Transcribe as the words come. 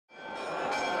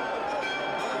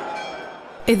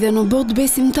Edhe në botë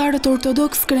besimtarët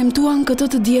ortodoks kremtuan këtë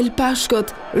të diel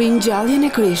Pashkët, ringjalljen e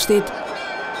Krishtit.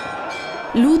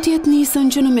 Lutjet nisën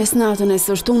që në mesnatën e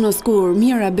së shtunës kur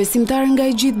mijëra besimtarë nga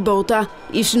e gjithë bota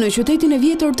ishin në qytetin e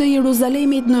vjetër të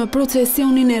Jeruzalemit në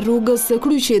procesionin e rrugës së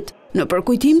kryqit, në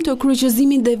përkujtim të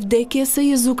kryqëzimit dhe vdekjes së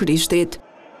Jezu Krishtit.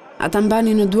 Ata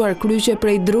mbanin në duar kryqe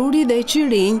prej druri dhe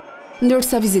qirinjt,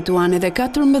 ndërsa vizituan edhe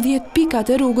 14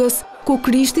 pikat e rrugës ku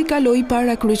Krishti kaloi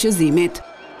para kryqëzimit.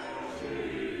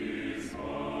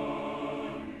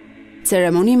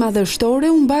 Ceremoni madhështore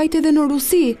u mbajt edhe në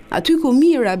Rusi, aty ku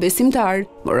mijëra besimtarë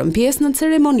morën pjesë në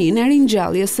ceremoninë e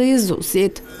ringjalljes së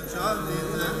Jezusit.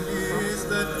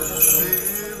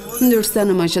 Ndërsa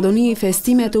në Maqedoni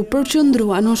festimet u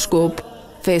përqendruan në Shkup.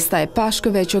 Festa e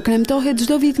Pashkeve që kremtohet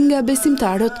çdo vit nga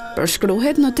besimtarët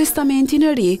përshkruhet në Testamentin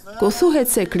e Ri, ku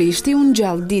thuhet se Krishti u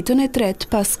ngjall ditën e tretë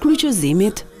pas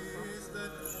kryqëzimit.